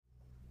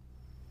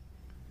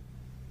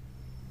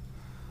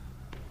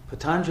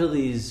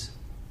Patanjali's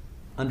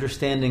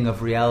understanding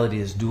of reality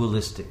is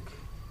dualistic.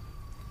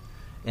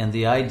 And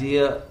the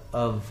idea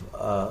of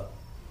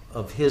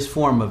his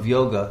form of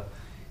yoga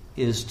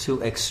is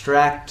to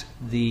extract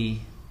the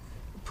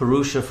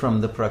Purusha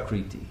from the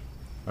Prakriti.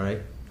 All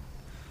right?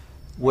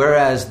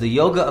 Whereas the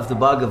yoga of the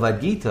Bhagavad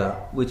Gita,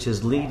 which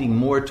is leading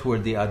more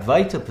toward the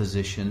Advaita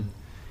position,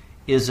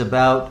 is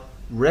about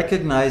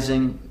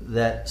recognizing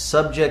that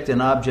subject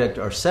and object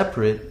are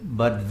separate,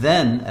 but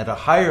then at a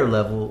higher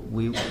level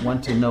we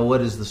want to know what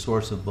is the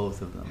source of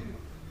both of them.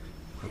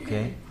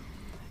 Okay?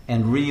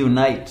 And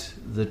reunite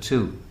the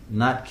two,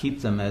 not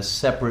keep them as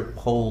separate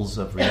poles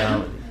of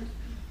reality.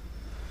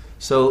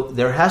 So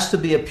there has to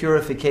be a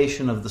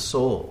purification of the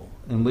soul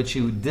in which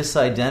you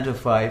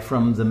disidentify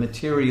from the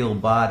material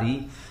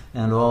body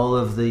and all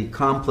of the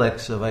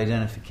complex of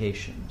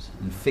identifications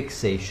and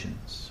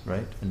fixations,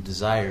 right? And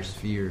desires,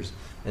 fears,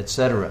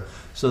 etc.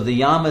 So the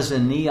yamas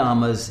and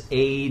niyamas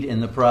aid in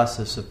the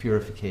process of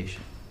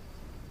purification.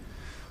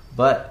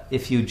 But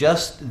if you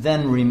just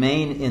then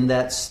remain in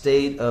that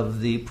state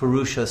of the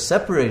Purusha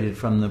separated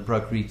from the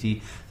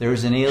Prakriti, there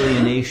is an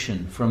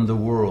alienation from the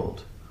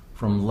world,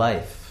 from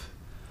life.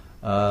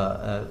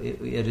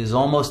 It is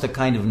almost a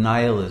kind of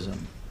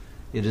nihilism.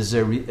 It is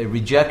a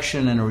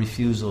rejection and a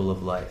refusal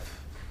of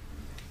life.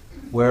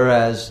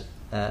 Whereas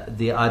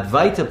the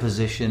Advaita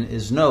position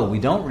is no, we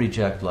don't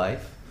reject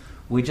life.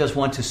 We just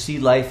want to see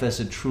life as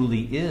it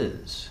truly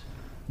is,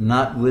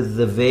 not with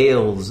the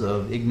veils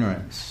of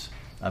ignorance,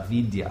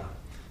 avidya,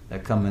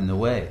 that come in the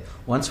way.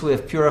 Once we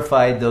have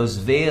purified those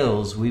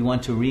veils, we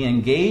want to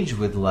re-engage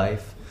with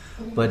life,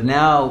 but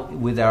now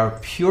with our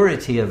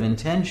purity of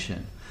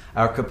intention,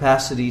 our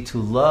capacity to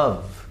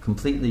love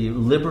completely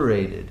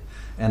liberated,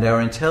 and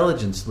our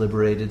intelligence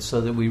liberated,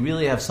 so that we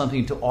really have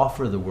something to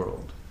offer the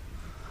world.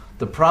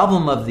 The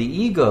problem of the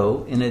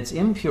ego in its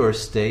impure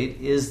state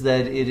is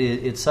that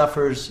it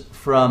suffers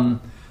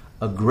from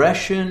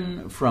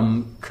aggression,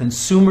 from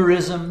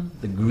consumerism,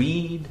 the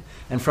greed,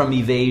 and from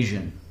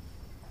evasion.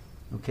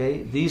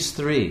 Okay? These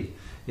three.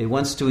 It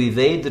wants to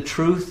evade the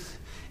truth,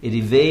 it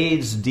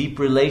evades deep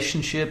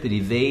relationship, it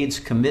evades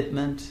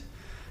commitment,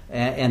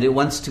 and it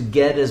wants to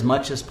get as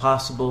much as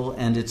possible,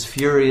 and it's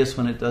furious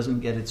when it doesn't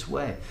get its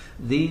way.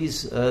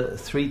 These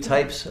three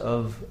types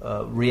of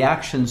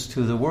reactions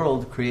to the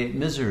world create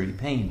misery,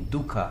 pain,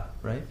 dukkha,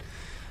 right?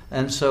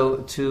 And so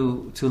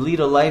to lead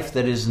a life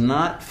that is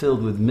not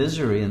filled with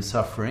misery and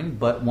suffering,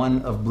 but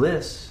one of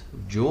bliss,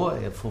 of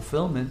joy, of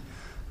fulfillment,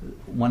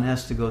 one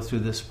has to go through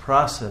this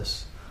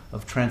process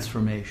of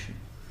transformation.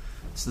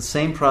 It's the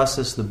same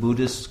process the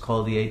Buddhists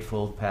call the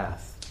Eightfold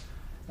Path.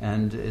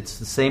 And it's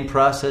the same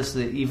process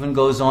that even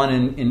goes on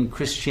in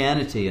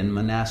Christianity and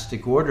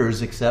monastic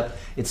orders, except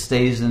it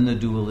stays in the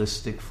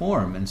dualistic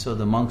form. And so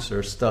the monks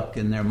are stuck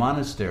in their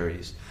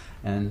monasteries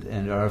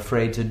and are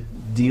afraid to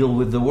deal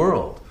with the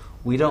world.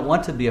 We don't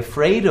want to be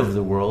afraid of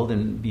the world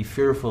and be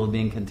fearful of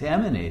being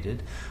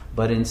contaminated,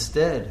 but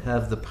instead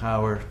have the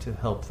power to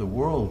help the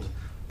world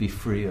be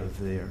free of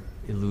their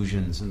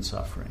illusions and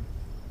suffering.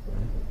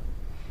 Right?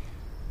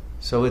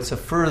 So it's a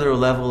further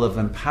level of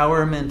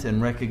empowerment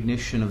and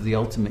recognition of the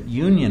ultimate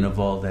union of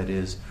all that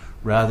is,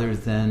 rather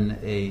than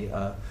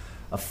a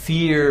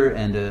fear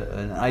and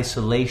an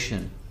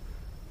isolation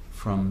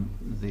from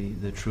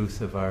the truth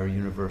of our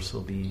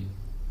universal being.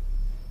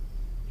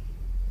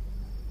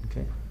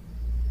 Okay?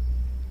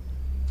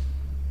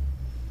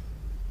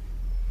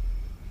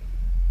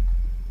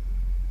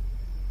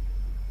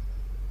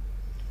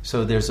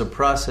 So there's a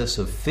process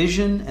of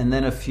fission and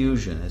then a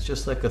fusion. It's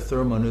just like a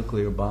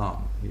thermonuclear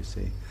bomb, you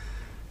see.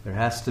 There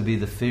has to be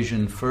the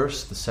fission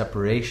first, the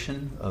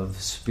separation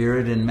of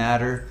spirit and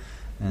matter,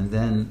 and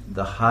then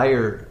the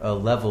higher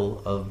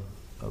level of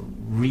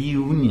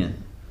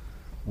reunion,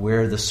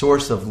 where the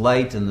source of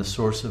light and the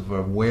source of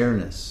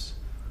awareness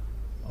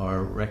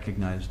are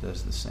recognized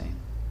as the same.